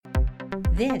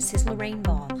This is Lorraine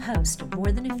Ball, host of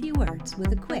More Than a Few Words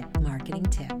with a quick marketing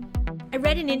tip. I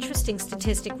read an interesting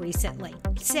statistic recently.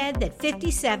 It said that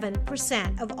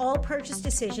 57% of all purchase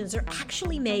decisions are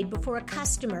actually made before a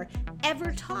customer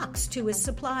ever talks to a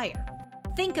supplier.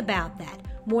 Think about that.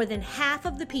 More than half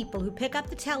of the people who pick up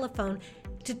the telephone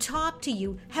to talk to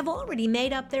you have already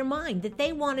made up their mind that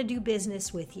they want to do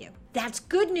business with you. That's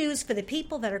good news for the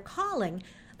people that are calling.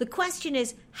 The question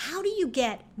is, how do you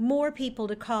get more people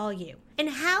to call you? And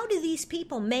how do these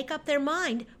people make up their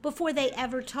mind before they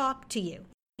ever talk to you?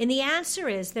 And the answer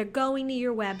is they're going to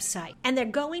your website, and they're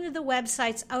going to the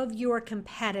websites of your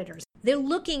competitors. They're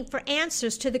looking for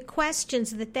answers to the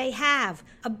questions that they have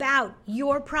about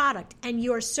your product and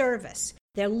your service.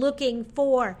 They're looking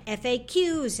for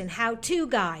FAQs and how-to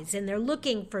guides, and they're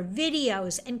looking for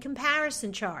videos and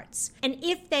comparison charts. And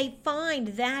if they find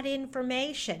that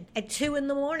information at 2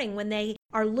 a.m. when they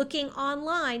are looking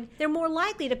online, they're more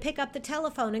likely to pick up the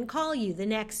telephone and call you the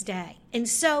next day. And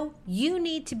so you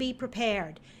need to be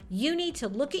prepared. You need to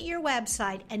look at your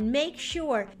website and make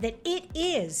sure that it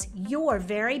is your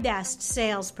very best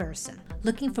salesperson.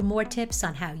 Looking for more tips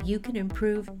on how you can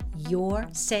improve your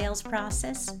sales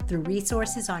process through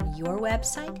resources on your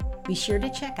website? Be sure to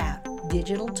check out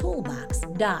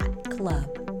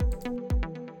digitaltoolbox.club.